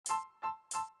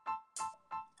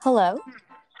Hello.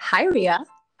 Hi, Ria.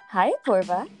 Hi,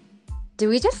 Purva. Did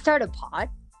we just start a pod?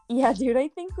 Yeah, dude, I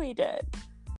think we did.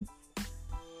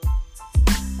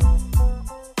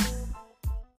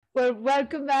 Well,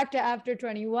 welcome back to After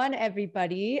 21,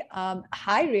 everybody.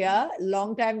 Hi, Ria.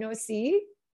 Long time no see.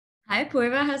 Hi,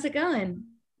 Purva. How's it going?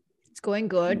 It's going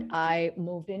good. I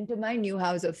moved into my new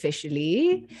house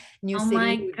officially. New Oh city.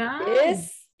 my God.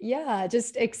 Yes. Yeah,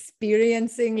 just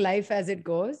experiencing life as it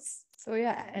goes. So,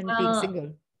 yeah, and being Well,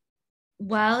 single.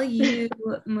 While you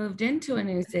moved into a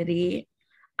new city,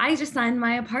 I just signed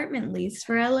my apartment lease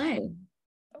for LA.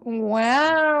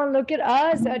 Wow, look at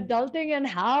us adulting and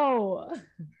how.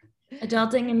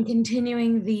 Adulting and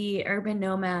continuing the urban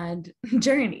nomad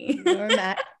journey.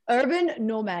 Urban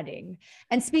nomading.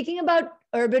 And speaking about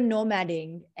urban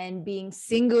nomading and being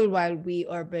single while we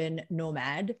urban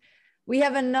nomad, we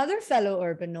have another fellow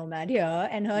urban nomad here,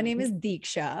 and her name is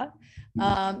Deeksha.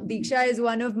 Deeksha is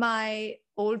one of my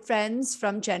old friends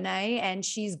from Chennai, and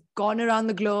she's gone around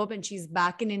the globe, and she's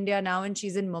back in India now, and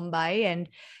she's in Mumbai,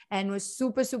 and was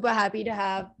super, super happy to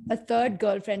have a third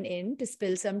girlfriend in to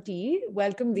spill some tea.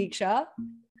 Welcome, Deeksha.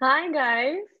 Hi,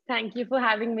 guys. Thank you for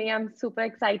having me. I'm super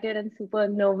excited and super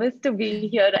nervous to be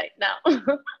here right now.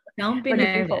 Don't be But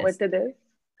looking nervous. forward to this.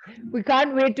 We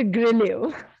can't wait to grill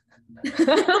you.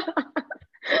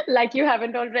 Like you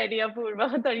haven't already,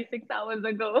 Apurva, 36 hours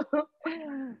ago.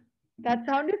 That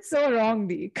sounded so wrong,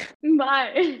 Deek.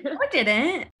 Bye. I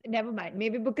didn't. Never mind.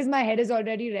 Maybe because my head is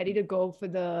already ready to go for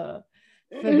the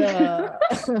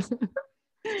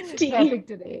topic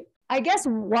today. I guess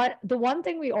the one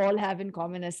thing we all have in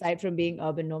common, aside from being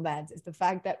urban nomads, is the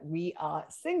fact that we are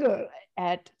single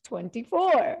at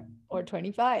 24 or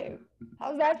 25.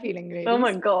 How's that feeling, ladies? Oh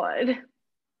my God.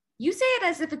 You say it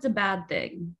as if it's a bad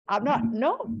thing. I'm not.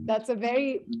 No, that's a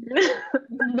very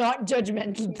not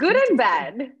judgmental. Good and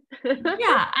bad.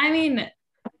 Yeah, I mean,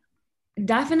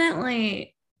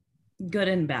 definitely good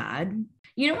and bad.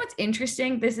 You know what's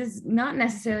interesting? This is not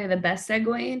necessarily the best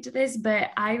segue into this, but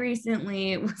I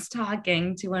recently was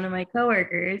talking to one of my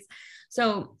coworkers.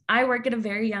 So I work at a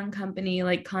very young company,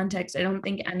 like context. I don't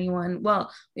think anyone,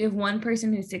 well, we have one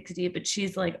person who's 60, but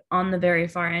she's like on the very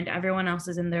far end. Everyone else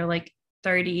is in their like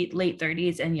late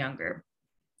 30s and younger.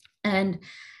 And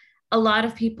a lot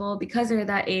of people, because they're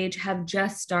that age, have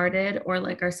just started or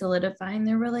like are solidifying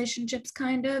their relationships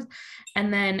kind of.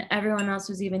 And then everyone else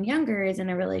who's even younger is in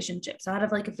a relationship. So out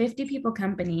of like a 50 people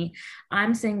company,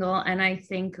 I'm single. And I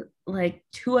think like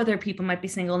two other people might be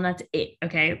single, and that's it.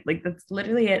 Okay. Like that's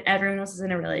literally it. Everyone else is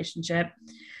in a relationship.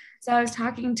 So I was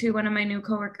talking to one of my new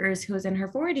coworkers who was in her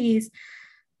 40s.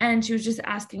 And she was just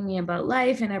asking me about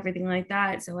life and everything like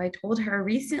that. So I told her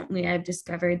recently I've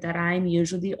discovered that I'm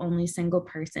usually the only single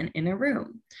person in a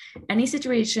room. Any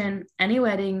situation, any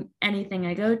wedding, anything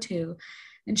I go to.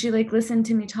 And she like listened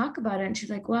to me talk about it. And she's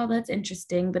like, well, that's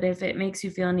interesting. But if it makes you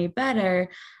feel any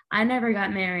better, I never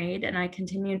got married. And I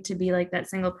continued to be like that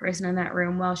single person in that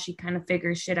room while she kind of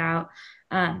figures shit out.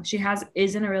 She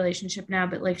is in a relationship now,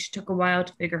 but like she took a while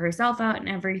to figure herself out and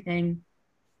everything.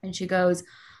 And she goes,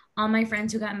 all my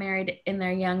friends who got married in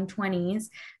their young 20s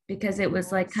because it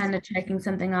was like kind of checking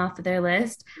something off of their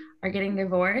list are getting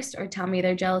divorced or tell me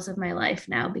they're jealous of my life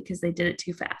now because they did it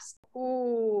too fast.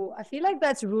 Oh, I feel like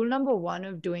that's rule number one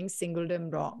of doing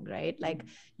singledom wrong, right? Like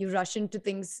you rush into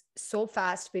things so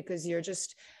fast because you're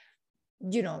just,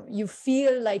 you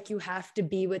feel like you have to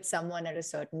be with someone at a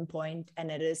certain point and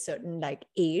at a certain like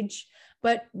age.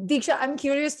 But Deeksha, I'm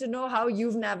curious to know how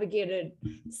you've navigated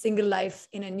single life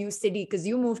in a new city, because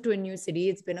you moved to a new city.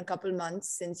 It's been a couple months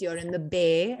since you're in the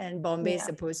Bay, and Bombay is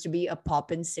supposed to be a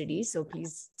poppin' city. So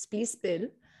please spill.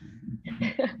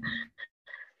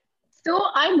 So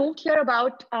I moved here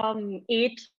about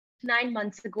 8-9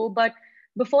 months ago, but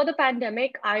before the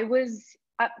pandemic, I was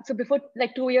so before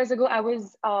like 2 years ago, I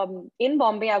was in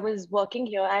Bombay. I was working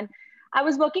here, and I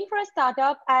was working for a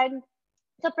startup, and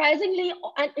surprisingly,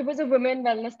 and it was a women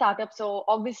wellness startup. So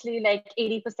obviously, like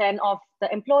 80% of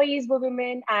the employees were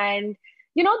women, and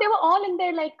they were all in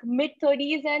their like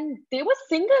mid-30s, and they were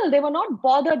single. They were not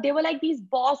bothered. They were like these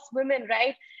boss women,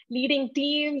 right? Leading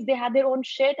teams. They had their own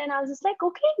shit, and I was just like,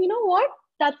 okay, you know what?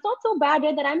 That's not so bad,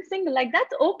 right? That I'm single. Like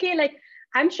that's okay. Like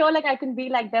I'm sure like I can be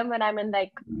like them when I'm in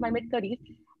like my mid-30s.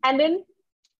 And then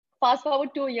fast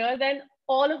forward 2 years, and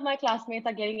all of my classmates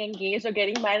are getting engaged or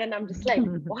getting married, and I'm just like,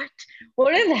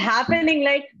 what is happening?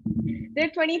 Like they're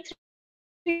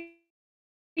 23,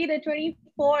 they're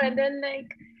 24, and then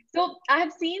like, so I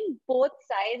have seen both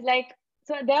sides. Like,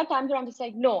 so there are times where I'm just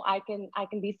like, no, I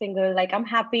can be single. Like I'm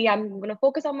happy. I'm gonna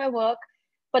focus on my work.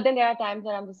 But then there are times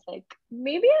where I'm just like,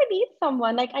 maybe I need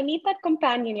someone. Like I need that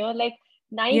companion. Like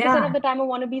 90% of the time I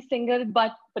want to be single,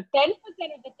 but for 10%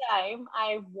 of the time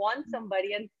I want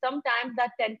somebody. And sometimes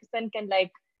that 10% can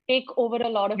like take over a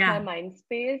lot of my mind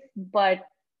space. But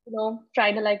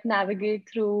trying to like navigate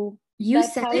through. You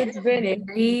That's said how it it's in been. a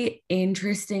very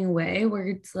interesting way where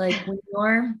it's like when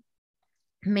you're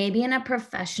maybe in a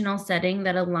professional setting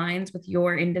that aligns with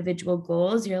your individual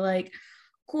goals, you're like,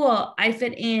 cool, I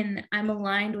fit in, I'm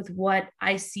aligned with what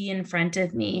I see in front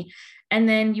of me. And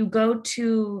then you go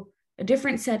to a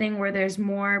different setting where there's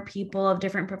more people of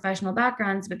different professional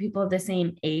backgrounds, but people of the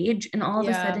same age. And all of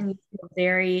a sudden you feel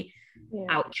very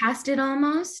outcasted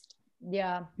almost.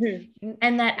 Yeah.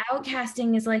 And that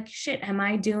outcasting is like, shit, am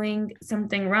I doing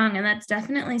something wrong? And that's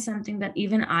definitely something that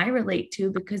even I relate to,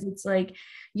 because it's like,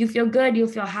 you feel good, you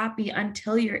feel happy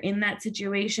until you're in that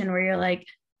situation where you're like,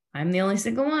 I'm the only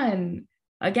single one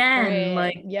again.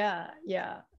 Like, yeah.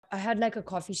 I had like a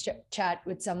coffee chat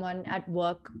with someone at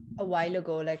work a while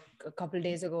ago, like a couple of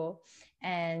days ago.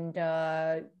 And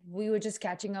we were just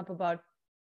catching up about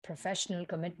professional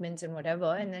commitments and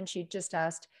whatever. And then she just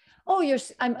asked,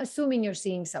 I'm assuming you're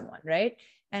seeing someone, right?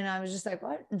 And I was just like,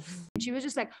 what? She was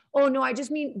just like, oh no, I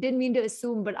just didn't mean to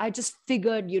assume, but I just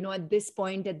figured, at this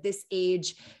point, at this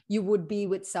age, you would be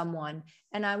with someone.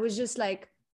 And I was just like,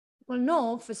 well,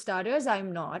 no, for starters,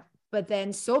 I'm not. But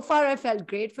then so far I felt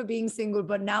great for being single,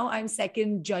 but now I'm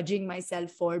second judging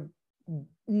myself for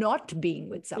not being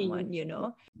with someone,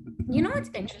 what's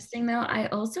interesting though? I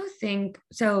also think,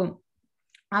 so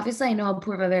obviously I know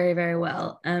Apurva very, very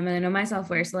well. And I know myself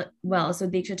very well. So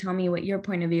Deeksha, tell me what your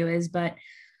point of view is. But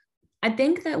I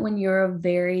think that when you're a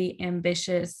very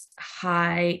ambitious,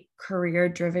 high career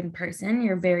driven person,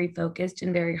 you're very focused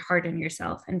and very hard on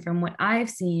yourself. And from what I've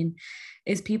seen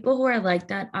is people who are like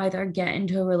that either get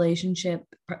into a relationship,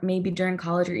 maybe during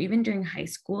college or even during high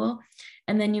school,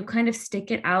 and then you kind of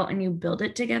stick it out and you build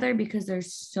it together because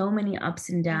there's so many ups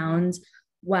and downs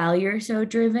while you're so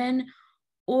driven.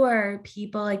 Or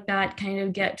people like that kind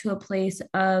of get to a place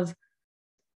of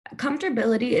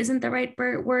comfortability isn't the right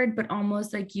word, but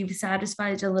almost like you've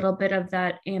satisfied a little bit of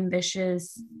that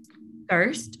ambitious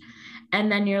thirst. And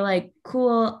then you're like,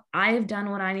 cool, I've done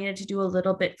what I needed to do a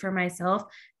little bit for myself.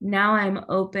 Now I'm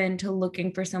open to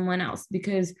looking for someone else,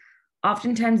 because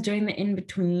oftentimes during the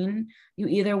in-between, you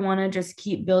either want to just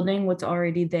keep building what's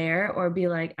already there or be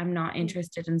like, I'm not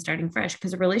interested in starting fresh,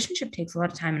 because a relationship takes a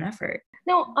lot of time and effort.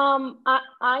 No,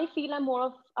 I feel I'm more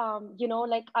of,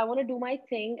 like I want to do my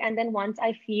thing. And then once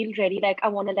I feel ready, like I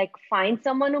want to like find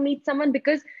someone or meet someone,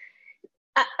 because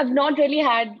I've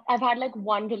had like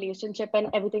one relationship and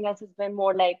everything else has been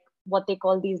more like what they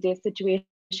call these days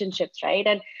situationships, right?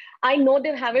 And I know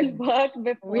they haven't worked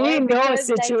before. We know because,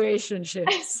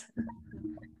 situationships.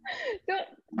 So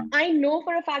I know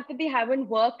for a fact that they haven't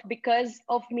worked because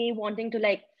of me wanting to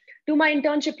like do my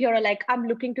internship here, or like I'm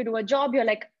looking to do a job here.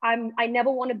 Like I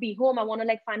never want to be home. I want to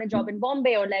like find a job in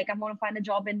Bombay, or like I want to find a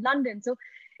job in London. So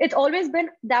it's always been,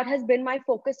 that has been my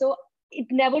focus. So it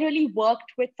never really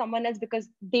worked with someone else because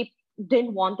they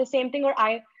didn't want the same thing, or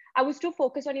I was too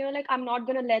focused on, like I'm not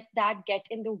going to let that get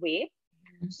in the way.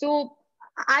 So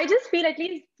I just feel, at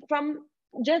least from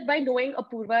just by knowing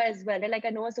Apurva as well, like I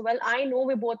know her so well, I know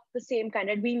we're both the same kind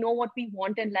of, we know what we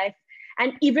want in life.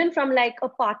 And even from like a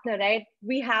partner, right,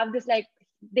 we have this like,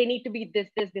 they need to be this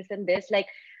and this, like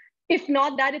if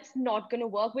not that, it's not going to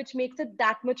work, which makes it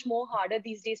that much more harder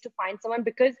these days to find someone,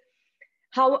 because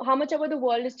how much ever the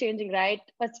world is changing, right?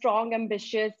 A strong,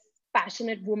 ambitious,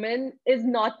 passionate woman is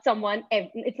not someone,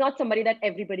 it's not somebody that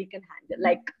everybody can handle.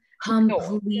 Like,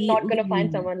 no, you're not going to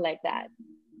find someone like that.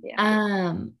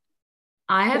 Yeah.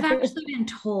 I have actually been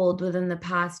told within the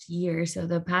past year, so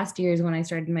the past year is when I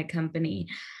started my company,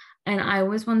 and I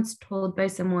was once told by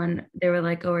someone, they were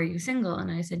like, oh, are you single?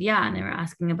 And I said, yeah. And they were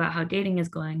asking about how dating is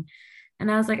going. And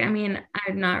I was like, I mean,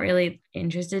 I'm not really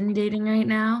interested in dating right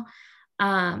now.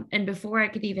 And before I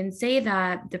could even say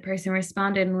that, the person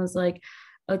responded and was like,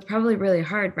 oh, it's probably really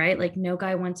hard, right? Like no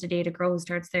guy wants to date a girl who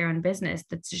starts their own business.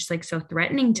 That's just like so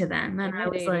threatening to them. And I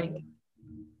was like,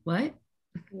 what?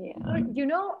 Yeah.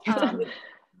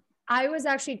 I was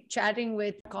actually chatting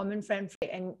with a common friend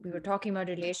and we were talking about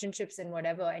relationships and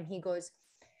whatever. And he goes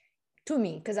to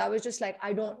me, because I was just like,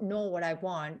 I don't know what I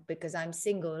want because I'm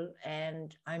single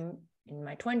and I'm in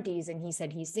my 20s. And he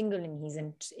said he's single and he's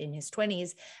in his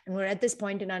 20s. And we're at this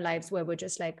point in our lives where we're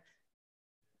just like,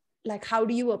 how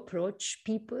do you approach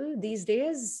people these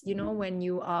days? When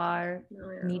you are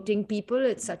meeting people,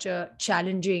 it's such a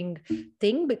challenging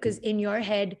thing because in your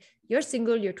head, you're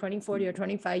single, you're 24, you're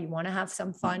 25, you want to have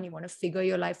some fun, you want to figure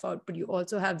your life out, but you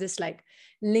also have this like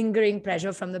lingering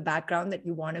pressure from the background that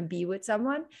you want to be with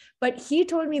someone. But he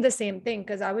told me the same thing,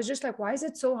 because I was just like, why is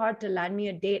it so hard to land me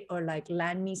a date or like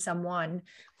land me someone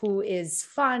who is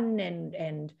fun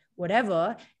and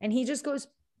whatever? And he just goes,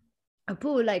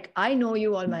 Apu, like, I know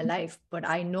you all my life, but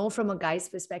I know from a guy's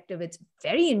perspective, it's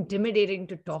very intimidating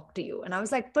to talk to you. And I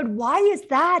was like, but why is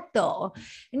that though?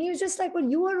 And he was just like, well,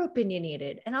 you are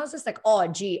opinionated. And I was just like, oh,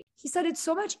 gee. He said it's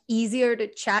so much easier to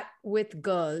chat with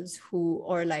girls who,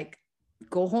 or like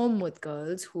go home with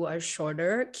girls who are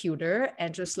shorter, cuter,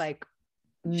 and just like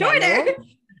Shorter? mellow.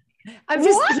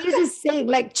 He's just saying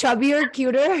like chubbier,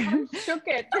 cuter. Shook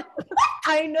it.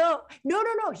 I know. No.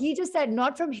 He just said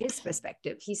not from his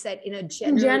perspective. He said in a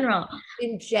general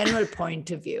point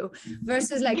of view,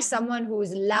 versus like someone who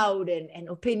is loud and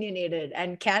opinionated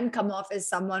and can come off as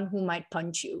someone who might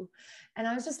punch you. And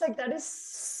I was just like, that is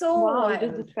so Wow, you wild.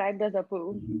 just described as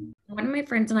Apu. One of my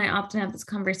friends and I often have this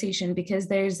conversation because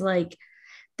there's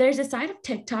a side of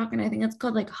TikTok, and I think it's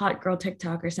called like Hot Girl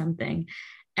TikTok or something.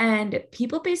 And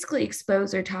people basically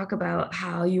expose or talk about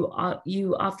how you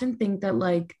often think that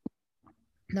like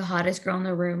the hottest girl in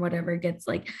the room, whatever, gets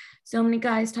like so many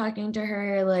guys talking to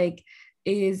her, like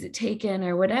is taken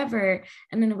or whatever.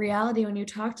 And in reality, when you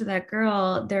talk to that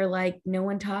girl, they're like, no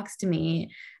one talks to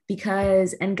me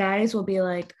and guys will be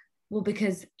like, well,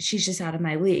 because she's just out of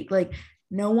my league. Like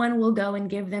no one will go and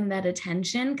give them that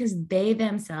attention because they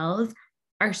themselves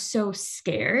are so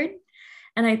scared.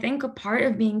 And I think a part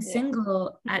of being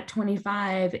single at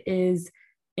 25 is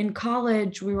in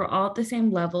college, we were all at the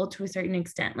same level to a certain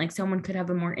extent. Like someone could have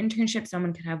a more internship,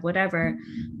 someone could have whatever,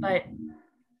 but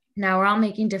now we're all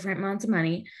making different amounts of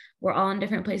money. We're all in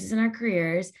different places in our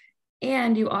careers,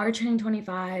 and you are turning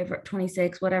 25 or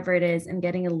 26, whatever it is, and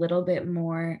getting a little bit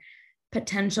more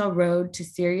potential road to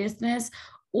seriousness.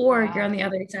 Or you're on the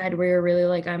other side where you're really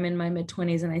like, I'm in my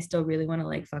mid-20s and I still really want to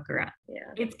like fuck around.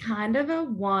 Yeah. It's kind of a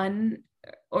one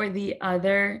or the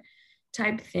other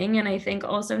type thing. And I think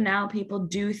also now people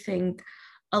do think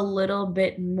a little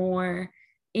bit more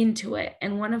into it.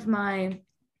 And one of my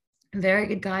very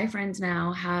good guy friends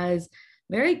now has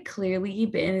very clearly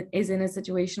is in a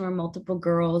situation where multiple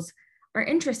girls are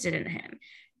interested in him.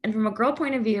 And from a girl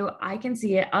point of view, I can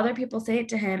see it. Other people say it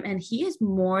to him, and he is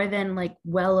more than like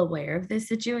well aware of this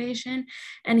situation.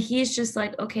 And he's just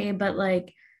like, okay, but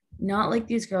like, not like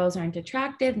these girls aren't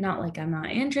attractive, not like I'm not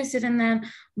interested in them,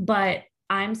 but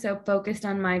I'm so focused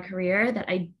on my career that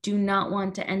I do not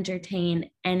want to entertain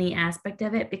any aspect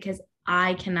of it because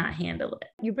I cannot handle it.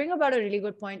 You bring about a really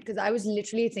good point, because I was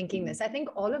literally thinking this. I think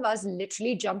all of us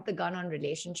literally jump the gun on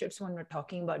relationships when we're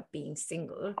talking about being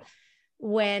single,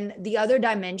 when the other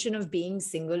dimension of being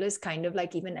single is kind of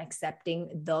like even accepting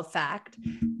the fact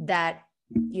that,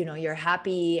 you know, you're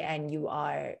happy and you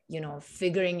are, you know,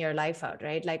 figuring your life out,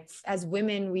 right? Like as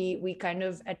women, we kind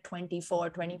of at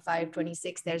 24, 25,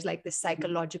 26, there's like this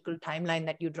psychological timeline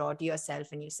that you draw to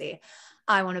yourself and you say,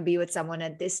 I want to be with someone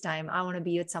at this time. I want to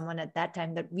be with someone at that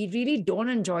time. That we really don't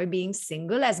enjoy being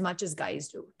single as much as guys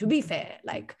do, to be fair.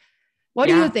 Like, what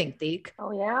do you think, Deek?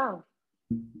 Oh, yeah.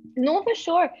 No, for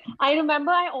sure. I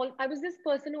remember I was this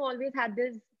person who always had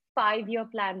this 5-year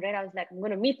plan, right? I was like, I'm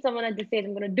going to meet someone at this age.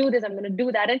 I'm going to do this. I'm going to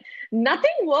do that. And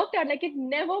nothing worked out. Like it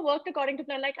never worked according to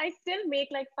plan. Like I still make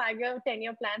like 5-year,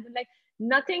 10-year plans and like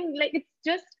nothing, like it's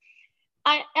just,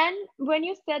 and when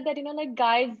you said that, you know, like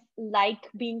guys like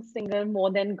being single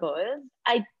more than girls,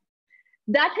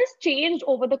 that has changed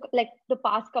over the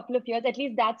past couple of years. At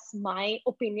least that's my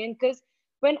opinion. Because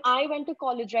when I went to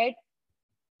college, right,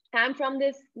 I'm from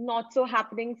this not so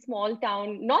happening small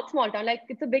town, not small town, like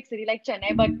it's a big city like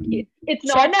Chennai, but it's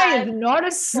not. Chennai is not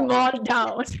a small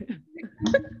town.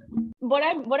 What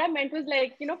I meant was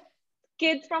like, you know,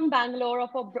 kids from Bangalore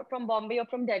or from Bombay or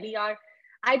from Delhi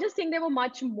I just think they were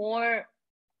much more,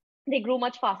 they grew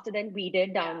much faster than we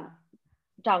did down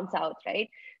south, right?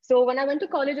 So when I went to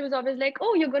college, it was always like,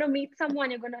 oh, you're going to meet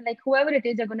someone, you're going to like, whoever it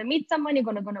is, you're going to meet someone, you're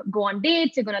going to go on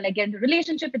dates, you're going to like get into a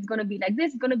relationship, it's going to be like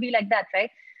this, it's going to be like that,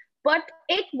 right? But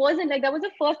it wasn't like, that was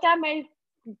the first time I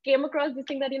came across this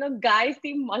thing that, you know, guys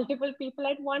see multiple people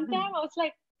at one time. I was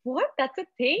like, what? That's a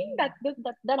thing that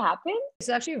happens? It's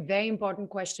actually a very important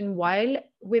question while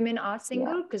women are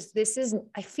single, because this is,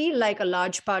 I feel like, a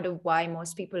large part of why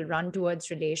most people run towards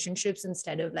relationships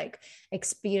instead of like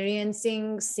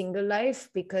experiencing single life,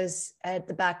 because at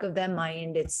the back of their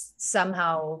mind, it's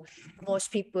somehow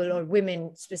most people, or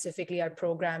women specifically, are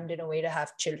programmed in a way to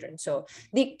have children. So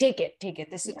take it.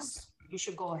 This is, you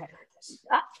should go ahead. this?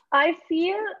 I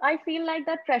feel like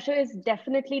that pressure is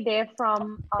definitely there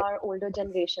from our older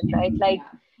generation, right? Like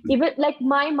even like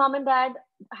my mom and dad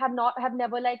have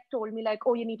never like told me like,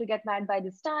 oh, you need to get married by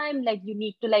this time, like you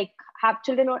need to like have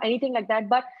children or anything like that.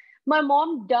 But my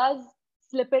mom does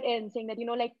slip it in saying that,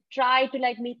 like try to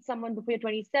like meet someone before you're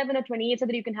 27 or 28 so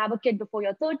that you can have a kid before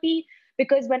you're 30.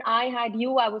 Because when I had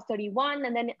you, I was 31,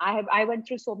 and then I went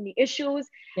through so many issues.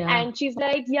 Yeah. And she's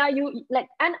like, yeah, you like,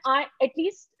 and I, at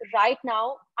least right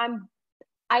now, I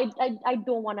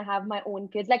don't want to have my own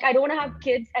kids. Like I don't want to have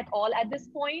kids at all at this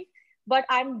point, but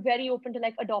I'm very open to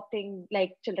like adopting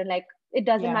like children. Like it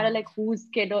doesn't matter like whose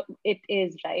kid it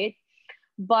is, right?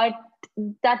 But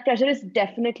that pressure is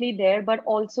definitely there. But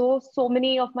also so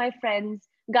many of my friends,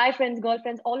 guy friends,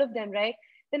 girlfriends, all of them, right?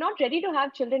 They're not ready to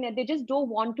have children yet. They just don't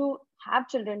want to have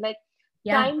children. Like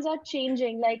times are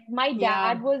changing. Like my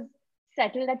dad was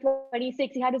settled at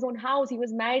 26. He had his own house. He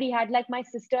was married. He had like my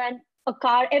sister and a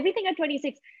car, everything at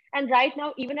 26. And right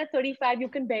now, even at 35, you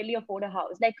can barely afford a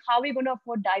house. Like, how are we going to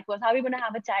afford diapers? How are we going to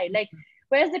have a child? Like,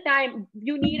 where's the time?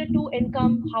 You need a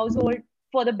 2-income household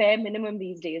for the bare minimum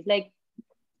these days. Like,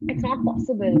 it's not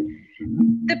possible.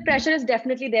 The pressure is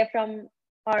definitely there from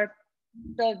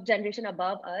the generation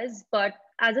above us, but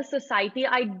as a society,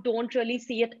 I don't really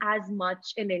see it as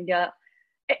much in India.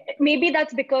 Maybe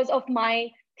that's because of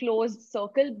my closed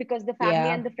circle, because the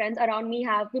family and the friends around me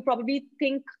we probably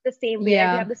think the same way. We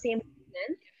have the same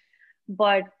opinion.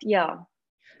 But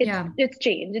it's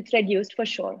changed. It's reduced for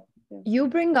sure. You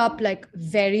bring up like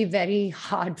very, very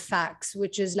hard facts,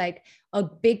 which is like a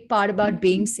big part about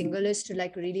being single is to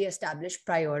like really establish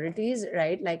priorities,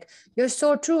 right? Like you're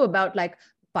so true about like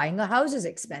buying a house is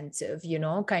expensive,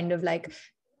 kind of like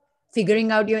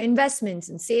figuring out your investments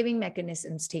and saving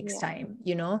mechanisms takes time,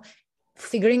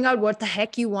 figuring out what the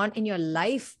heck you want in your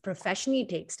life professionally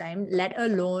takes time, let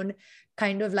alone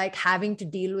kind of like having to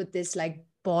deal with this like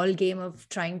ball game of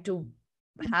trying to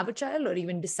have a child or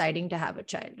even deciding to have a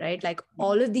child, right? Like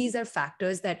all of these are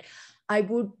factors that I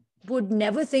would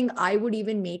never think I would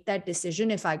even make that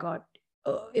decision if I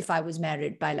was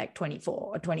married by like 24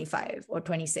 or 25 or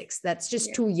 26. That's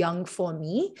just too young for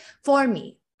me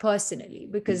personally,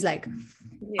 because like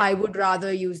I would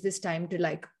rather use this time to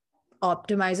like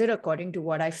optimize it according to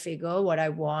what I figure, what I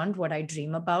want, what I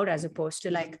dream about, as opposed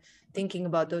to like thinking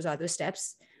about those other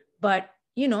steps. But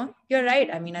you're right.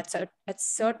 I mean, at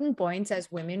certain points as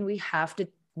women, we have to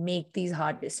make these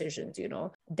hard decisions.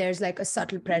 There's like a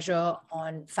subtle pressure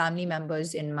on family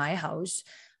members in my house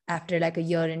after like a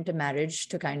year into marriage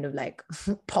to kind of like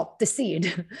pop the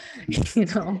seed,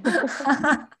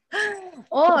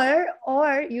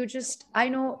 or you just, I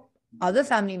know other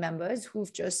family members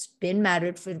who've just been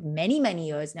married for many, many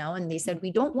years now, and they said,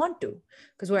 we don't want to,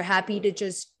 because we're happy to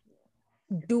just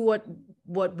do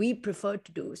what we prefer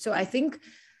to do. So I think,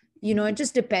 it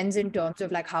just depends in terms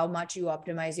of like how much you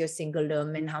optimize your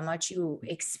singledom and how much you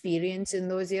experience in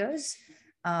those years.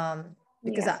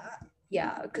 Because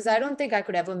I don't think I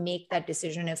could ever make that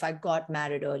decision if I got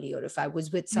married early or if I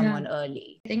was with someone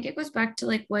early. I think it goes back to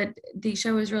like what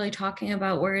Deeksha was really talking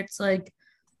about, where it's like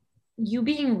you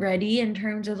being ready in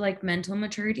terms of like mental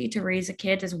maturity to raise a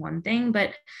kid is one thing,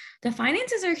 but the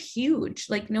finances are huge.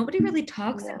 Like nobody really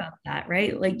talks about that,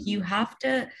 right? Like you have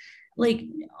to, like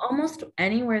almost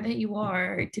anywhere that you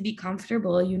are to be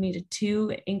comfortable, you need a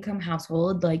 2-income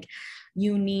household. Like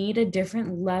you need a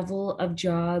different level of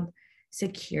job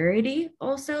security.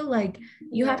 Also, like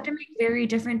you have to make very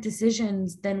different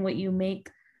decisions than what you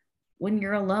make when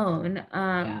you're alone.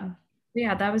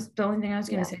 That was the only thing I was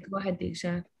going to say. Go ahead,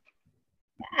 Deeksha.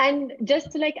 And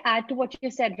just to like add to what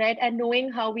you said, right? And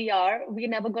knowing how we are, we're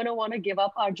never going to want to give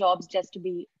up our jobs just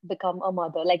to become a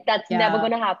mother. Like that's never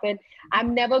going to happen.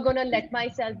 I'm never going to let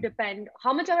myself depend.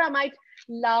 How much ever I might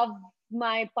love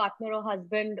my partner or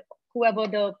husband, whoever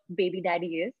the baby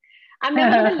daddy is, I'm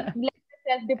never going to let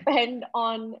myself depend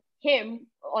on him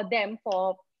or them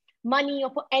for money or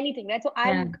for anything, right? So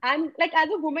I'm like, as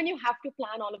a woman, you have to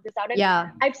plan all of this out.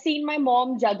 And I've seen my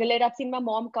mom juggle it. I've seen my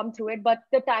mom come through it, but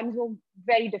the times were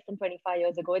very different 25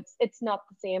 years ago. It's not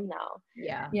the same now.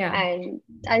 And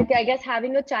I guess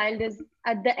having a child is,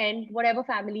 at the end, whatever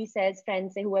family says,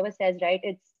 friends say, whoever says, right,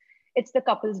 it's the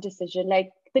couple's decision.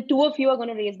 Like the two of you are going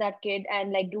to raise that kid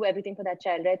and like do everything for that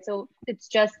child, right? So it's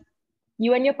just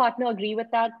you and your partner agree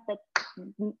with that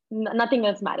nothing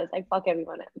else matters. Like fuck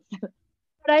everyone else.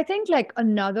 But I think like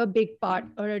another big part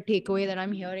or a takeaway that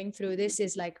I'm hearing through this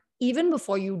is like, even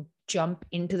before you jump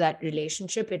into that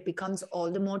relationship, it becomes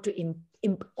all the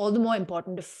more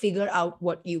important to figure out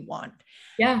what you want.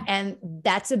 And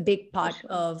that's a big part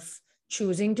of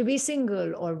choosing to be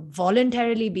single or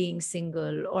voluntarily being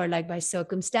single, or like by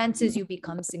circumstances you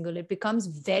become single, it becomes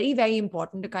very, very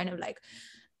important to kind of like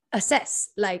assess,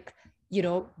 like, you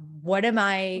know, what am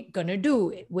I gonna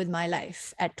do with my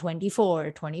life at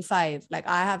 24, 25? Like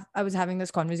I was having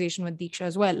this conversation with Deeksha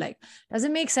as well. Like, does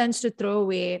it make sense to throw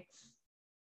away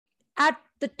at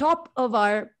the top of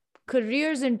our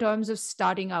careers in terms of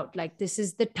starting out? Like, this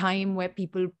is the time where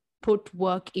people put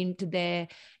work into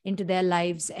their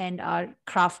lives and are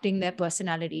crafting their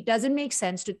personality. Does it make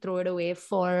sense to throw it away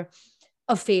for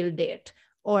a failed date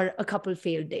or a couple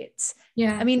failed dates?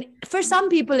 Yeah. I mean, for some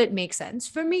people it makes sense.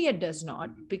 For me, it does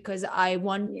not, because I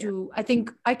want to, I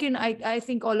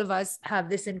think all of us have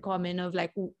this in common of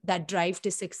like that drive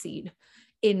to succeed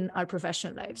in our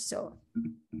professional lives. So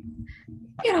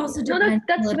it also No, depends.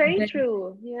 that's very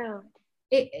true. Yeah.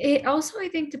 It also, I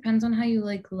think, depends on how you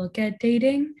like look at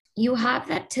dating. You have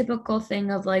that typical thing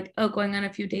of like, oh, going on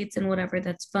a few dates and whatever,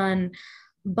 that's fun.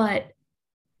 But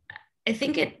I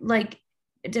think it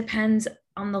depends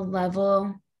on the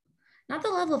level, not the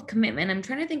level of commitment. I'm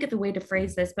trying to think of the way to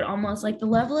phrase this, but almost like the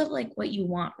level of like what you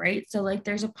want, right? So like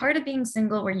there's a part of being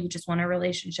single where you just want a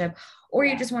relationship, or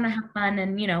you just want to have fun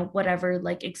and, you know, whatever,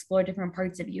 like explore different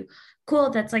parts of you. Cool.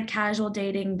 That's like casual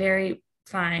dating, very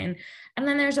fine. And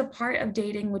then there's a part of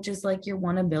dating which is like you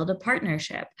want to build a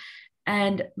partnership.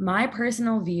 And my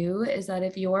personal view is that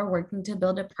if you are working to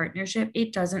build a partnership,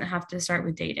 it doesn't have to start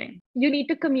with dating. You need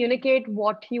to communicate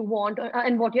what you want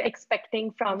and what you're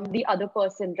expecting from the other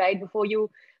person, right? Before you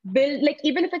build, like,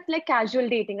 even if it's like casual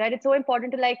dating, right? It's so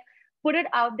important to like put it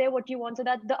out there what you want, so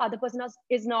that the other person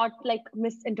is not like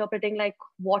misinterpreting like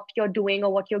what you're doing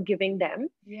or what you're giving them.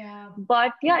 yeah.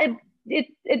 But yeah,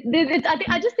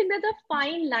 I just think there's a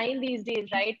fine line these days,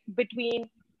 right? Between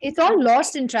It's all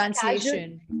lost in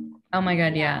translation. Oh my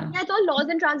God, yeah. Yeah, it's all lost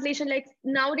in translation. Like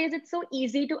nowadays, it's so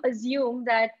easy to assume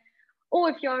that, oh,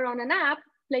 if you're on an app,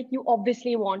 like you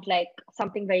obviously want like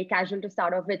something very casual to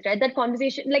start off with, right? That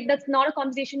conversation, like that's not a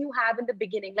conversation you have in the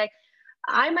beginning. Like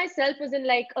I myself was in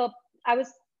like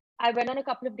I went on a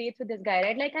couple of dates with this guy,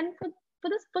 right? Like, and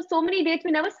for so many dates,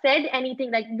 we never said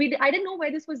anything. Like I didn't know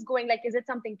where this was going. Like, is it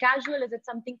something casual? Is it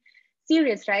something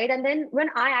serious, right? And then when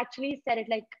I actually said it,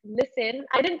 like, listen,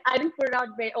 I didn't put it out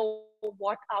very, oh,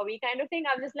 what are we kind of thing.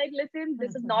 I was just like, listen,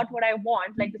 this is not what I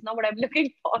want. Like, this is not what I'm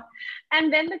looking for.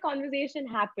 And then the conversation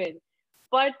happened.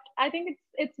 But I think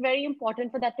it's very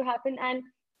important for that to happen. And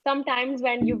sometimes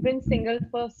when you've been single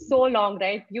for so long,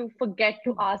 right, you forget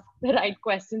to ask the right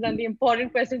questions and the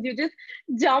important questions. You just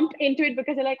jump into it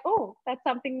because you're like, oh, that's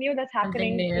something new that's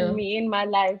happening in me, in my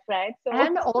life, right? So,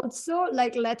 and also,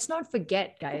 like, let's not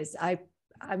forget, guys,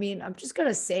 I mean, I'm just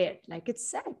gonna say it, like,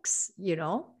 it's sex, you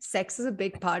know. Sex is a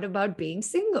big part about being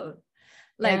single.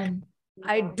 Like, yeah.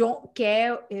 I don't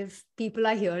care if people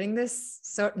are hearing this,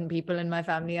 certain people in my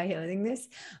family are hearing this,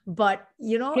 but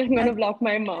you know, I'm gonna block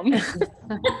my mom.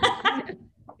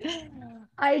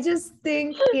 I just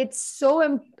think it's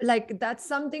so like that's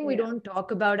something we don't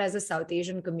talk about as a South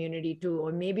Asian community too,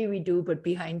 or maybe we do, but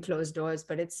behind closed doors.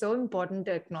 But it's so important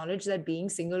to acknowledge that being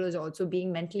single is also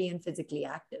being mentally and physically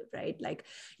active, right? Like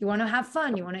you want to have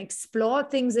fun, you want to explore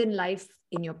things in life,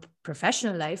 in your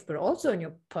professional life, but also in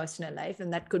your personal life.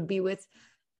 And that could be with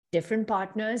different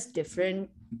partners, different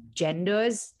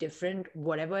genders, different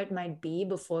whatever it might be,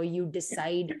 before you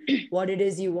decide what it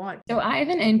is you want. So I have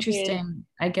an interesting,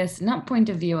 I guess, not point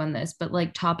of view on this, but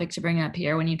like topic to bring up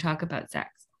here when you talk about sex.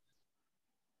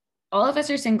 All of us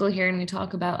are single here, and we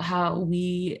talk about how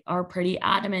we are pretty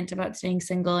adamant about staying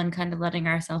single and kind of letting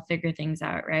ourselves figure things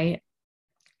out, right?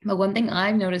 But one thing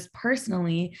I've noticed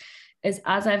personally is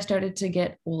as I've started to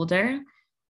get older,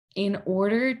 in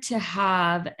order to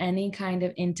have any kind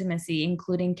of intimacy,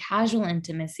 including casual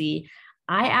intimacy,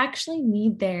 I actually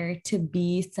need there to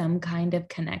be some kind of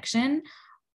connection,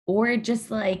 or just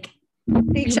like,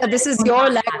 Deeksha, this is your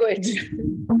language.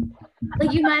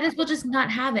 Like you might as well just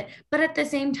not have it. But at the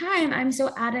same time, I'm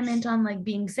so adamant on like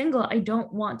being single. I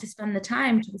don't want to spend the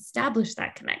time to establish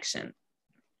that connection.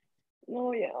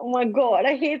 Oh yeah! Oh my God!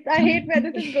 I hate where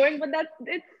this is going, but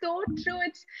it's so true.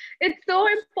 It's so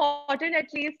important,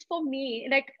 at least for me.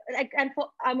 Like, and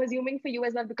I'm assuming for you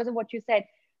as well, because of what you said.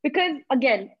 Because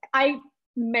again, I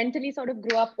mentally sort of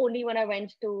grew up only when I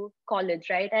went to college,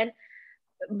 right? And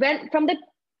when from the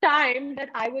time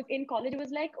that I was in college, it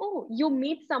was like, oh, you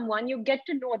meet someone, you get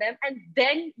to know them, and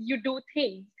then you do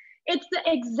things. It's the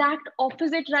exact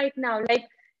opposite right now. Like,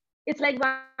 it's like,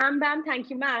 bam, bam,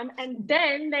 thank you, ma'am. And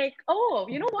then like, oh,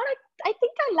 you know what? I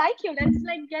think I like you. Let's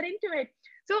like get into it.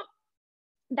 So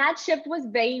that shift was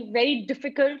very, very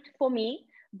difficult for me.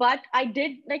 But I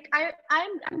did, like,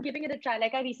 I'm giving it a try.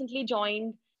 Like I recently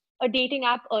joined a dating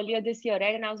app earlier this year,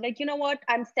 right? And I was like, you know what?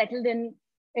 I'm settled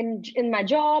in my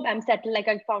job. I'm settled. Like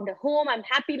I found a home. I'm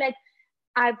happy. Like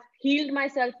I've healed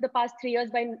myself the past 3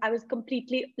 years by I was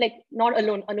completely like not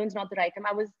alone. Alone's not the right term.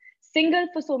 I was single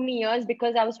for so many years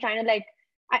because I was trying to like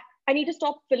I need to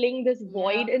stop filling this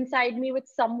void inside me with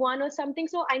someone or something.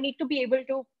 So I need to be able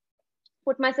to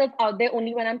put myself out there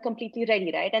only when I'm completely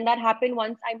ready, right? And that happened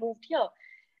once I moved here.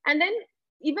 And then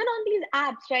even on these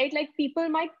apps, right? Like people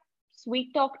might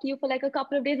sweet talk to you for like a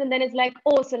couple of days, and then it's like,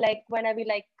 oh, so like when are we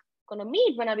like gonna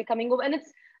meet? When are we coming over? And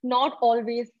it's not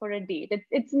always for a date.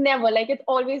 It's never like it's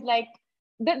always like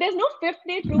there's no fifth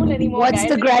date rule anymore. What's guys.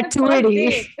 the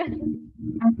gratuity?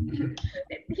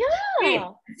 Yeah. Wait,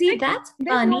 see, like, that's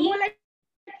there's funny. no more like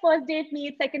first date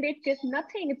meet, second date kiss,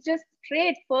 nothing. It's just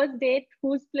straight first date.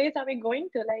 Whose place are we going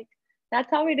to? Like that's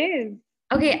how it is.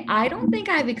 Okay, I don't think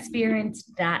I've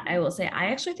experienced that. I will say, I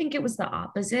actually think it was the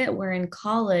opposite, where in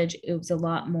college, it was a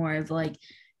lot more of like,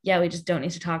 yeah, we just don't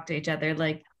need to talk to each other.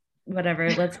 Like, whatever,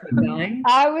 let's keep going.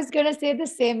 I was gonna say the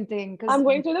same thing. I'm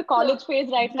going through the college phase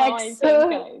right now, I so-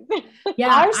 think, guys.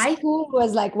 Yeah, Our school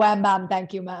was like wham bam,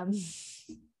 thank you, ma'am.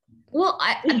 well,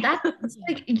 that's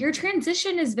like your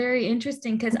transition is very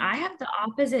interesting because I have the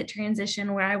opposite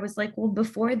transition where I was like, well,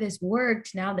 before this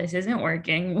worked, now this isn't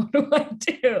working. What do I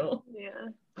do? Yeah.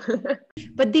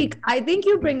 But I think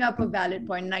you bring up a valid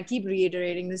point, and I keep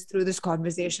reiterating this through this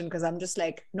conversation because I'm just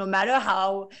like, no matter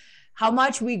how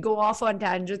much we go off on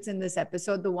tangents in this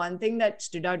episode, the one thing that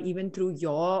stood out even through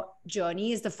your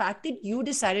journey is the fact that you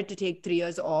decided to take 3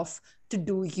 years off to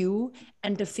do you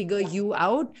and to figure you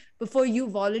out before you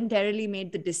voluntarily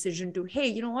made the decision to, hey,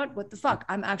 you know what the fuck?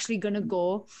 I'm actually going to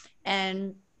go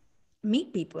and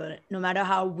meet people, no matter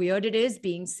how weird it is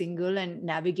being single and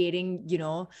navigating,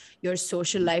 your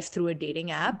social life through a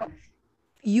dating app.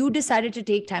 You decided to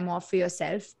take time off for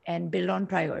yourself and build on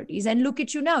priorities. And look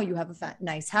at you now. You have a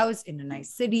nice house in a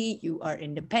nice city. You are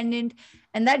independent.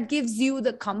 And that gives you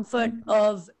the comfort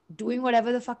of doing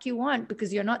whatever the fuck you want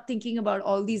because you're not thinking about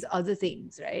all these other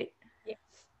things, right?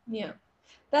 Yeah.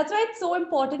 That's why it's so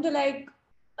important to like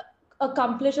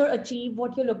accomplish or achieve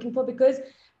what you're looking for, because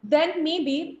then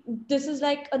maybe this is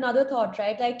like another thought,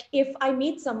 right? Like if I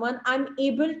meet someone, I'm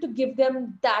able to give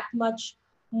them that much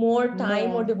more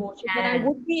time or devotion than I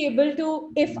would be able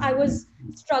to if I was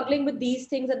struggling with these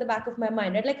things at the back of my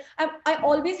mind, right? Like I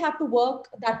always have to work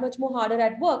that much more harder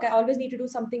at work. I always need to do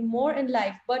something more in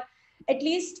life. But at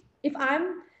least if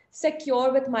I'm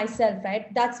secure with myself,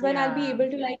 right? That's when I'll be able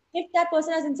to like, if that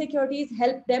person has insecurities,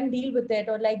 help them deal with it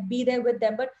or like be there with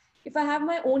them. But if I have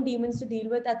my own demons to deal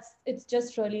with, it's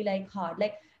just really like hard.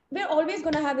 Like we're always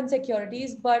going to have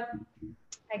insecurities, but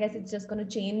I guess it's just going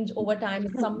to change over time.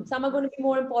 Some are going to be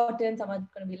more important, some are going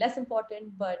to be less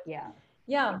important, but yeah,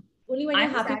 only when you're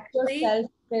happy with yourself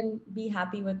can be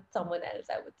happy with someone else,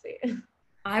 I would say.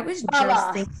 I was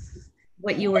just thinking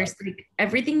what you were like,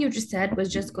 everything you just said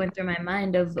was just going through my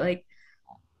mind of like,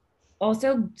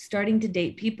 also starting to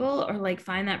date people or like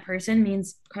find that person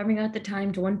means carving out the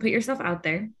time to put yourself out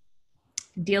there,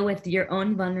 deal with your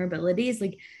own vulnerabilities.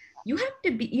 Like you have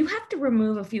to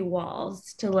remove a few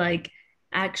walls to like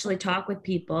actually talk with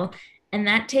people, and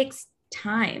that takes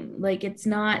time. Like it's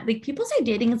not like people say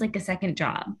dating is like a second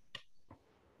job.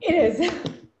 It is.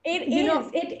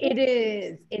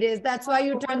 It is. That's why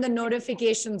you turn the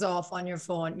notifications off on your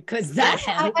phone, because that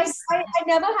helps. I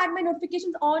never had my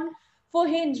notifications on for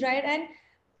Hinge, right? And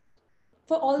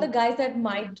for all the guys that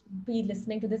might be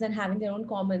listening to this and having their own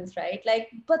comments, right? Like,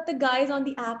 but the guys on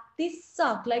the app, they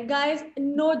suck. Like, guys,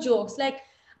 no jokes. Like,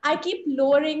 I keep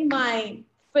lowering my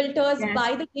filters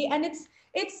by the day, and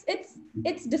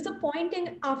it's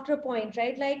disappointing after a point,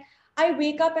 right? Like, I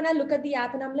wake up and I look at the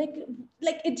app and I'm like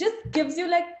it just gives you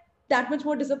like that much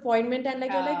more disappointment, and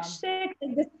like you're like, shit,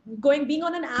 like this being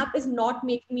on an app is not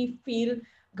making me feel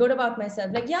good about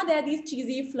myself. Like, yeah, there are these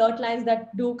cheesy flirt lines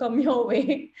that do come your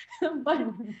way, but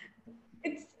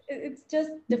it's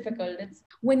just difficult. It's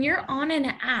when you're on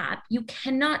an app, you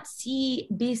cannot see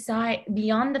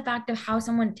beyond the fact of how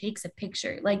someone takes a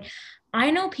picture. Like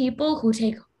I know people who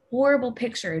take horrible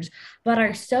pictures but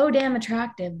are so damn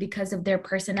attractive because of their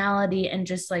personality and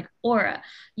just like aura.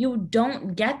 You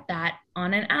don't get that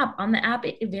on an app. On the app,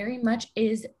 it very much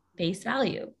is face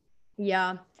value.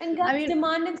 Yeah. And guys,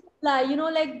 demand and supply,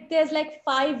 like there's like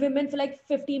 5 women for like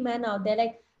 50 men out there.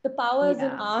 Like the power is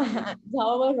in our hands,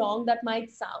 however wrong that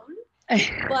might sound,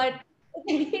 but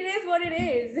it is what it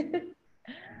is.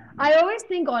 I always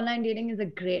think online dating is a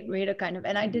great way to kind of,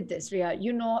 and I did this, Ria,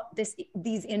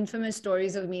 these infamous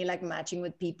stories of me like matching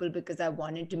with people because I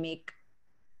wanted to make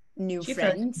new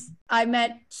friends. I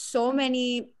met so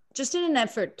many just in an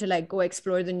effort to like go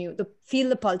explore feel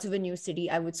the pulse of a new city,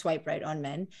 I would swipe right on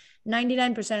men.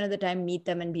 99% of the time meet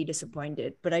them and be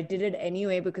disappointed. But I did it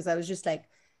anyway because I was just like,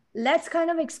 let's kind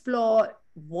of explore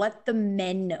what the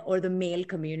men or the male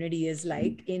community is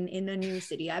like in a new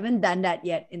city. I haven't done that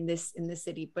yet in this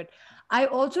city, but I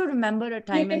also remember a You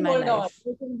time in can my hold on. life.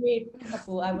 You can wait,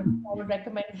 Apu. I would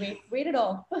recommend wait it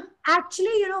off.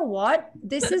 Actually, you know what?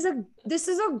 This is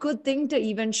a good thing to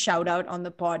even shout out on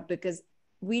the pod because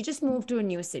we just moved to a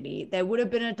new city. There would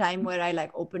have been a time where I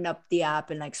like opened up the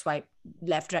app and like swipe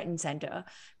left, right, and center.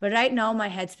 But right now my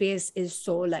headspace is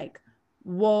so like,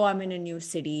 whoa, I'm in a new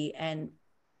city and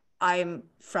I'm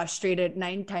frustrated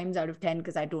 9 times out of 10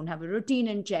 because I don't have a routine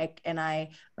in check and my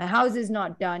house is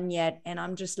not done yet. And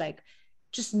I'm just like,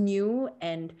 just new,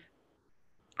 and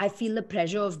I feel the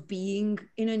pressure of being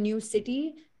in a new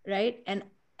city, right? And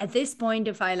at this point,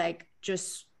 if I like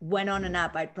just went on an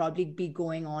app, I'd probably be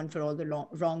going on for all the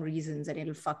wrong reasons and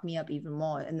it'll fuck me up even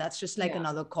more. And that's just like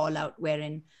another call out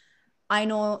wherein I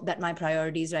know that my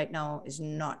priorities right now is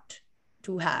not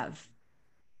to have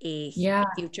a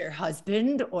future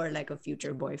husband or like a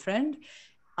future boyfriend.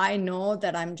 I know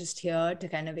that I'm just here to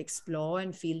kind of explore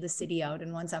and feel the city out.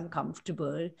 And once I'm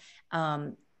comfortable,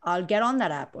 I'll get on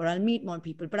that app or I'll meet more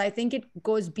people. But I think it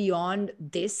goes beyond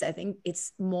this. I think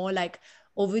it's more like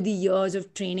over the years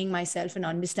of training myself and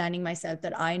understanding myself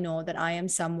that I know that I am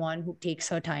someone who takes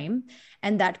her time.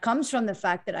 And that comes from the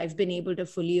fact that I've been able to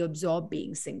fully absorb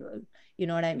being single. You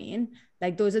know what I mean?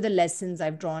 Like those are the lessons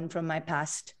I've drawn from my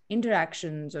past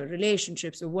interactions or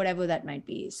relationships or whatever that might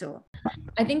be. So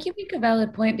I think you make a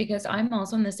valid point because I'm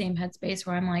also in the same headspace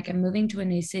where I'm like, I'm moving to a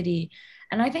new city.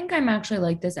 And I think I'm actually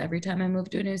like this every time I move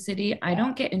to a new city. I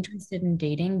don't get interested in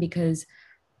dating because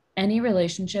any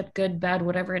relationship, good, bad,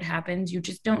 whatever it happens, you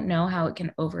just don't know how it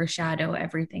can overshadow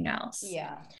everything else.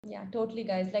 Yeah, totally,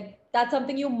 guys. Like that's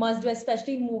something you must do,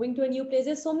 especially moving to a new place.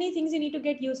 There's so many things you need to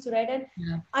get used to, right?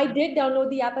 And I did download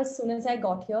the app as soon as I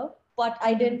got here, but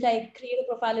I didn't like create a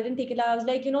profile. I didn't take it out. I was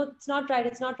like, it's not right.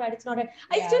 It's not right. It's not right.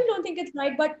 I still don't think it's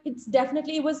right, but it's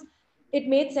definitely it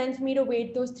made sense for me to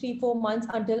wait those 3-4 months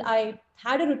until I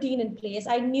had a routine in place.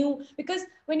 I knew, because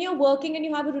when you're working and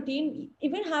you have a routine,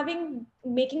 even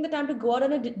making the time to go out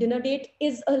on a dinner date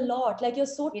is a lot. Like you're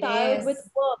so tired with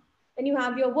work, and you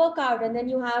have your workout, and then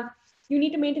you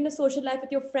need to maintain a social life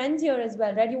with your friends here as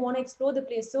well, right? You want to explore the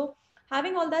place. So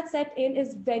having all that set in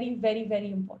is very, very,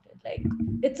 very important. Like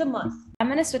it's a must. I'm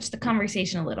going to switch the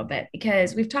conversation a little bit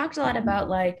because we've talked a lot about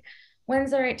like,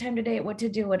 when's the right time to date, what to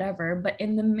do, whatever. But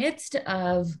in the midst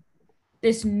of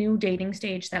this new dating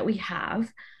stage that we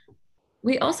have,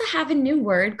 we also have a new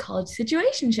word called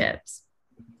situationships,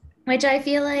 which I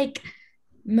feel like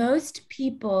most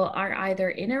people are either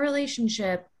in a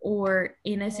relationship or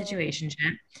in a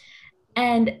situationship.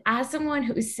 And as someone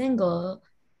who is single,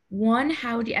 I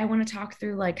want to talk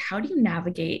through like, how do you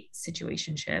navigate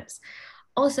situationships?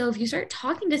 Also, if you start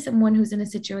talking to someone who's in a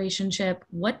situationship,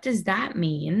 what does that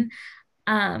mean?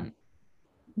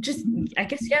 Just, I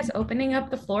guess, yes, opening up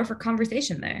the floor for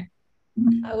conversation there.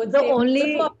 I would say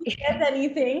before we get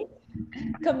anything,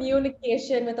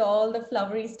 communication with all the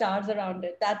flowery stars around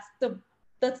it. That's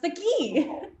the key.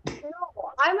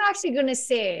 No, I'm actually going to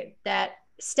say that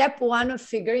step one of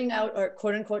figuring out or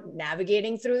quote unquote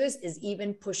navigating through this is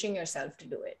even pushing yourself to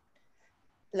do it.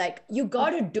 Like you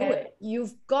got to do it.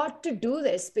 You've got to do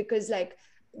this because like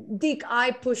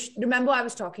remember I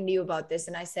was talking to you about this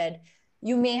and I said,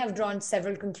 you may have drawn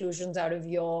several conclusions out of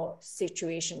your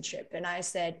situationship. And I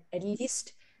said, at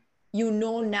least you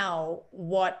know now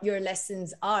what your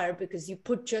lessons are because you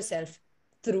put yourself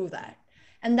through that.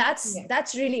 And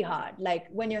that's really hard. Like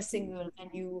when you're single and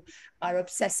you are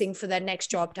obsessing for that next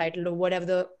job title or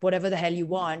whatever the hell you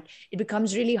want, it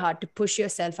becomes really hard to push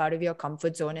yourself out of your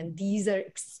comfort zone. And these are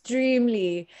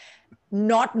extremely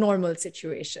not normal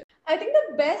situations. I think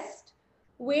the best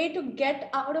way to get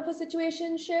out of a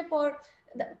situationship, or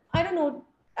I don't know,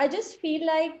 I just feel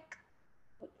like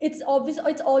it's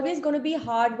always going to be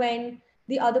hard when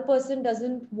the other person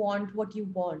doesn't want what you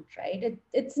want, right?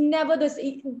 It's never this.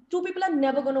 Two people are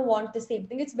never going to want the same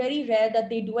thing. It's very rare that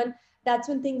they do, and that's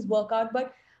when things work out.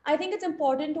 But I think it's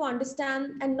important to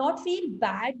understand and not feel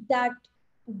bad that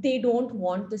they don't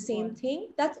want the same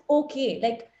thing. That's okay.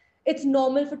 Like it's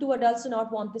normal for two adults to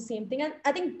not want the same thing, and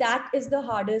I think that is the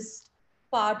hardest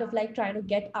part of like trying to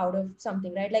get out of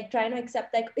something, right? Like trying to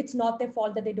accept like it's not their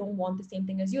fault that they don't want the same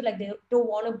thing as you. Like they don't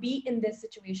want to be in this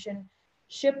situation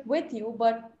ship with you,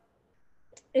 but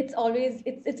it's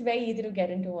very easy to get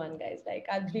into one, guys. Like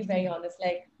I'll be very honest,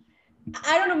 like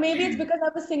I don't know, maybe it's because I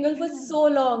was single for so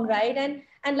long, right?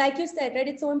 And like you said, right,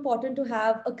 it's so important to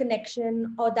have a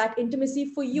connection or that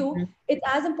intimacy for you. Mhm. It's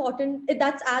as important,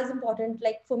 that's as important,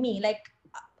 like for me. Like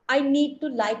I need to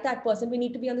like that person. We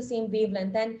need to be on the same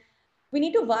wavelength and we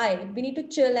need to vibe, we need to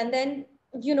chill. And then,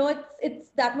 it's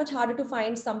that much harder to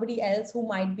find somebody else who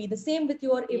might be the same with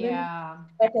you or even Yeah.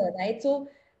 better, right? So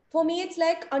for me, it's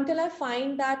like until I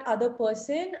find that other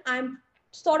person, I'm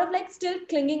sort of like still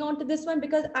clinging on to this one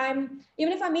because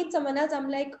even if I meet someone else, I'm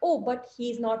like, oh, but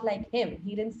he's not like him.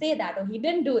 He didn't say that or he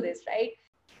didn't do this, right?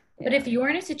 But if you're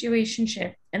in a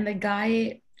situationship and the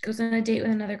guy goes on a date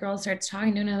with another girl, starts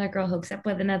talking to another girl, hooks up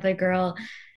with another girl,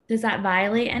 does that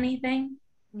violate anything?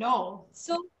 No.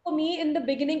 So for me, in the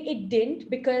beginning, it didn't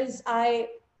because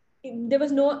there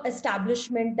was no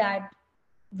establishment that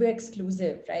we're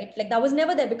exclusive, right? Like that was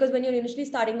never there because when you're initially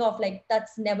starting off, like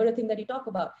that's never a thing that you talk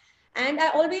about. And I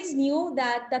always knew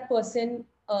that that person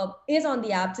is on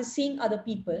the apps, is seeing other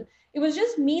people. It was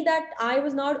just me that I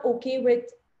was not okay with.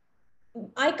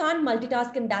 I can't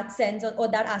multitask in that sense or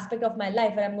that aspect of my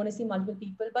life where I'm going to see multiple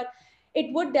people. But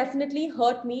it would definitely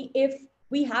hurt me if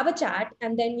we have a chat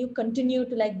and then you continue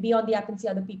to like be on the app and see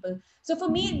other people. So for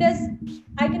me,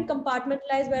 I can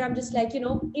compartmentalize where I'm just like,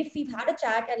 if we've had a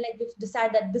chat and like we've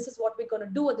decided that this is what we're going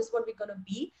to do or this is what we're going to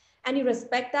be, and you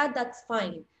respect that, that's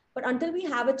fine. But until we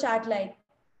have a chat, like,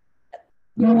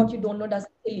 what you don't know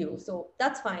doesn't kill you. So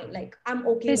that's fine. Like, I'm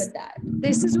okay This with that.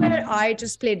 this is where I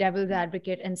just play devil's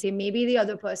advocate and say maybe the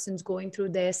other person's going through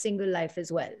their single life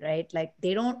as well, right? Like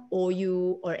they don't owe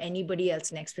you or anybody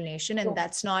else an explanation. And No.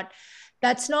 that's not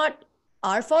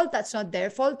our fault. That's not their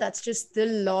fault. That's just the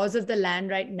laws of the land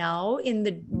right now in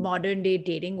the modern day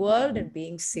dating world and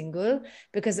being single,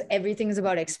 because everything is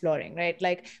about exploring, right?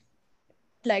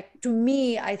 Like to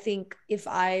me, I think if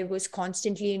I was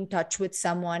constantly in touch with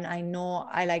someone, I know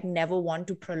I like never want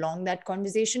to prolong that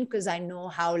conversation because I know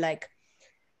how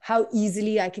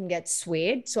easily I can get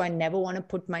swayed. So I never want to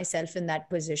put myself in that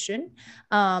position.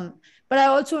 But I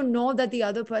also know that the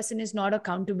other person is not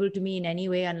accountable to me in any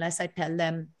way unless I tell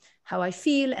them how I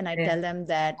feel and I tell them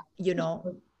that,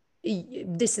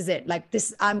 this is it. Like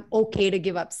this, I'm okay to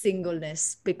give up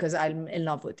singleness because I'm in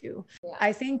love with you. Yeah.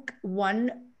 I think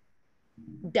one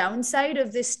downside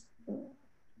of this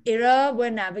era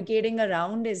we're navigating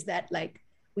around is that like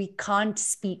we can't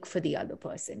speak for the other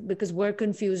person because we're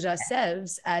confused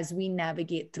ourselves as we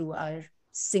navigate through our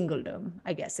singledom,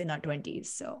 I guess, in our 20s.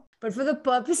 So, but for the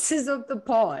purposes of the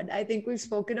pod, I think we've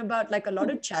spoken about like a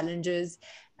lot of challenges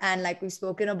and like we've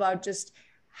spoken about just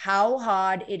how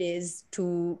hard it is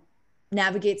to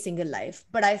navigate single life.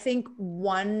 But I think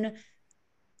one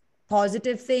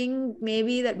positive thing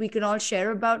maybe that we can all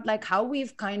share about like how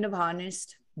we've kind of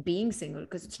harnessed being single,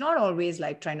 because it's not always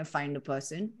like trying to find a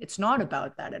person. It's not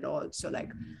about that at all. So like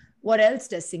what else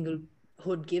does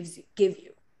singlehood give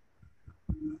you?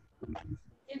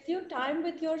 Gives you time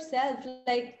with yourself.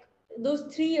 Like those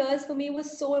 3 years for me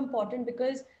was so important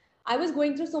because I was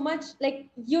going through so much, like,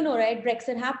 right?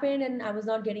 Brexit happened and I was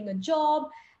not getting a job.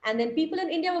 And then people in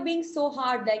India were being so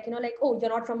hard, like, like, oh, you're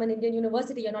not from an Indian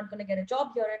university, you're not going to get a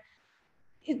job here.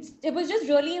 It was just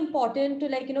really important to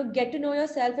like get to know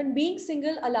yourself, and being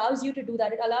single allows you to do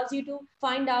that. It allows you to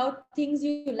find out things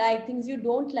you like, things you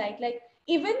don't like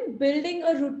even building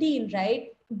a routine, right?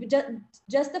 just,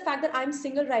 just the fact that I'm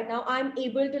single right now, I'm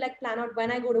able to like plan out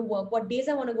when I go to work, what days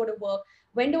I want to go to work,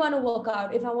 when do I want to work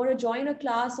out, if I want to join a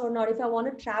class or not, if I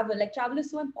want to travel. Like travel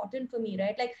is so important for me,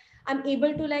 right? Like I'm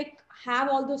able to like have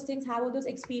all those things, have all those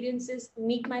experiences,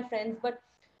 meet my friends. But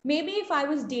maybe if I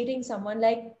was dating someone,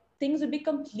 like things would be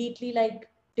completely like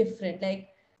different. Like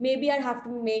maybe I'd have to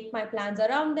make my plans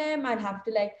around them. I'd have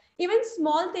to like even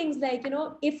small things like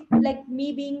if like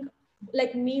me being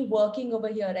like me working over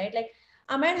here, right? Like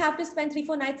I might have to spend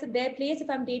 3-4 nights at their place if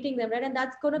I'm dating them, right? And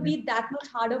that's going to be that much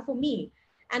harder for me,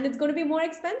 and it's going to be more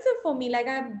expensive for me. Like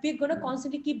we're going to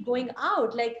constantly keep going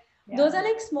out. Like those are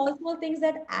like small things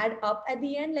that add up at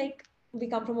the end. Like we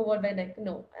come from a world where like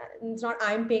no, it's not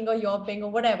I'm paying or you're paying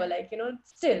or whatever. Like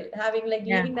still having like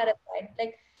leaving that aside.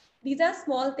 Like these are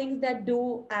small things that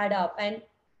do add up.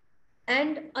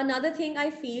 And another thing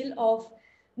I feel of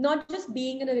not just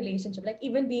being in a relationship, like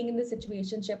even being in the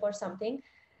situationship or something,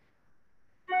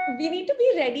 we need to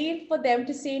be ready for them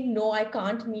to say no, I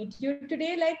can't meet you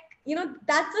today. Like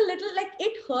that's a little like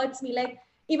it hurts me. Like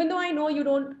even though I know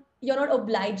you're not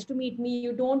obliged to meet me,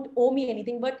 you don't owe me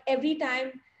anything, but every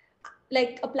time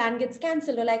like a plan gets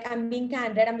canceled or like I'm being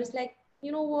canned, right? I'm just like,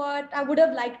 you know what, I would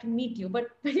have liked to meet you, but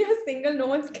when you're single, no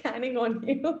one's canning on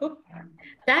you.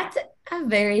 That's a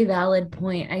very valid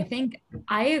point. I think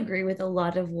I agree with a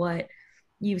lot of what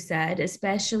you said,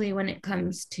 especially when it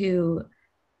comes to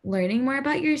learning more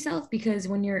about yourself, because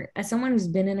when you're, as someone who's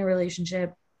been in a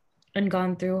relationship and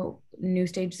gone through new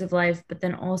stages of life, but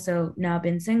then also now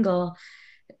been single,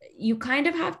 you kind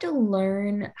of have to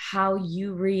learn how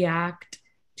you react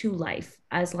to life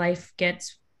as life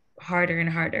gets harder and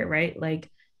harder, right?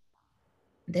 Like,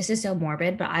 this is so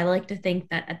morbid, but I like to think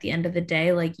that at the end of the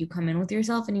day, like, you come in with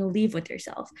yourself and you leave with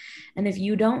yourself. And if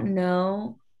you don't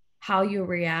know how you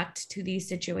react to these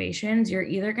situations, you're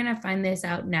either going to find this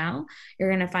out now, you're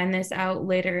going to find this out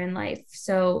later in life.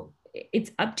 So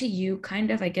it's up to you, kind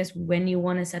of, I guess, when you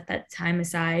want to set that time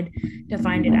aside to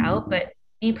find it out. But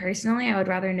me personally, I would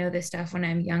rather know this stuff when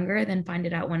I'm younger than find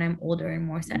it out when I'm older and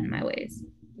more set in my ways.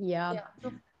 Yeah.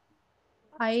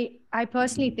 I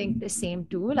personally think the same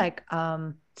too. Like,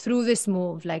 through this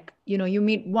move, like, you know, you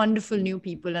meet wonderful new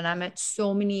people, and I met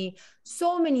so many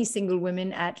single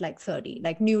women at like 30,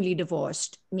 like newly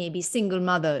divorced, maybe single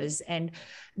mothers, and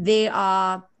they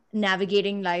are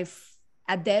navigating life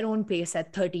at their own pace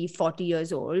at 30, 40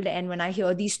 years old. And when I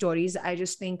hear these stories, I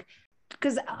just think,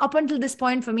 because up until this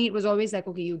point for me, it was always like,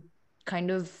 okay, you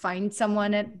kind of find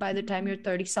someone at by the time you're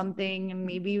 30 something, and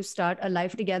maybe you start a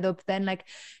life together, but then like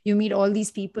you meet all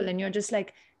these people and you're just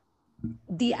like,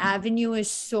 the avenue is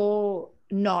so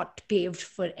not paved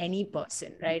for any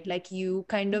person, right? Like, you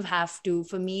kind of have to,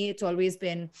 for me, it's always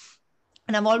been,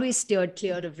 and I've always steered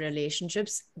clear of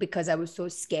relationships because I was so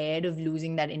scared of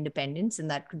losing that independence. And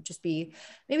that could just be,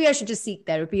 maybe I should just seek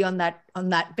therapy on that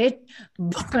bit.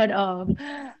 But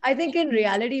I think in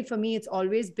reality, for me, it's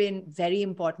always been very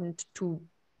important to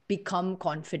become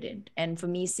confident. And for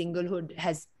me, singlehood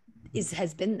has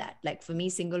been that. Like, for me,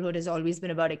 singlehood has always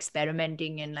been about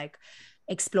experimenting and like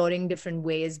exploring different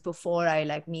ways before I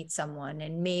like meet someone.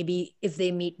 And maybe if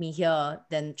they meet me here,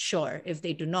 then sure. If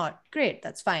they do not, great,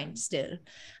 that's fine still.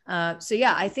 So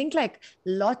yeah, I think like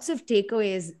lots of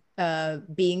takeaways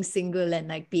being single and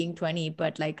like being 20.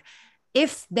 But like,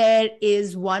 if there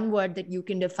is one word that you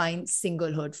can define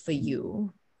singlehood for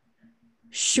you,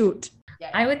 shoot.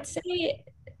 I would say,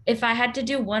 if I had to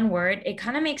do one word, it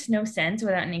kind of makes no sense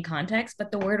without any context,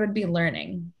 but the word would be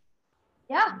learning.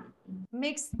 Yeah.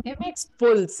 It makes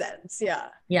full sense. Yeah.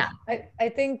 Yeah. I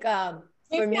think for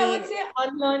Maybe me, I would say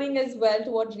unlearning as well,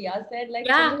 to what Ria said. Like,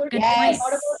 Yeah, singlehood good is point. a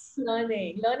lot about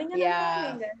learning and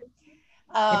Yeah. unlearning.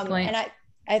 Good point. And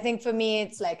I think for me,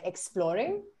 it's like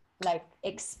exploring, like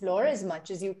explore as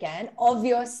much as you can of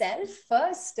yourself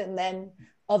first, and then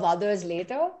of others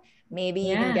later. Maybe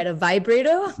even Yeah. get a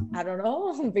vibrator. I don't know.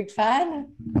 I'm a big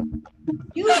fan.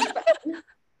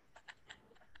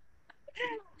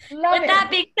 Love With it. that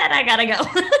being said, I gotta go.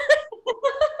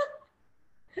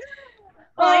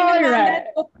 Find a All man right.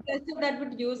 that's so possessive that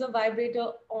would use a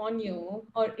vibrator on you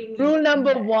or in you. Rule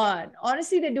number 1.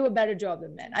 Honestly, they do a better job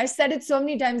than men. I said it so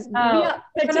many times. Oh. We are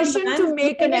petitioned to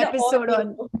make an episode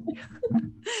on.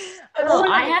 Oh,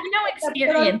 I have no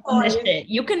experience in this shit.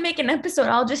 You can make an episode.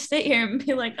 I'll just sit here and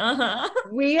be like, uh-huh.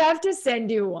 We have to send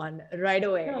you one right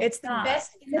away. No, it's stop. the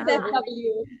best.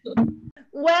 SW.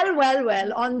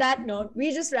 Well. On that note,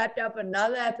 we just wrapped up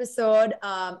another episode.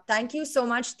 Thank you so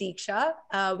much, Deeksha.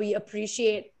 We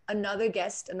appreciate another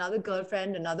guest, another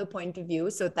girlfriend, another point of view.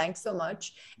 So thanks so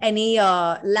much. Any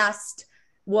last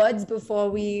words before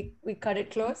we cut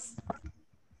it close?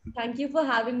 Thank you for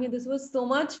having me. This was so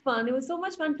much fun. It was so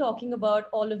much fun talking about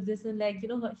all of this and like,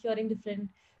 hearing different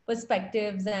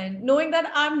perspectives and knowing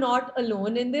that I'm not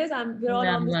alone in this. We're all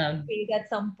on the same page at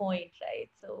some point, right?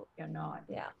 So You're not.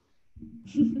 Yeah.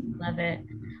 Love it.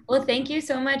 Well, thank you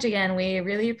so much again. We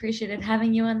really appreciated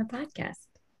having you on the podcast.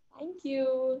 Thank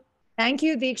you. Thank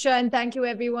you, Deeksha, and thank you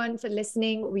everyone for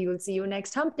listening. We will see you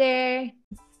next hump day.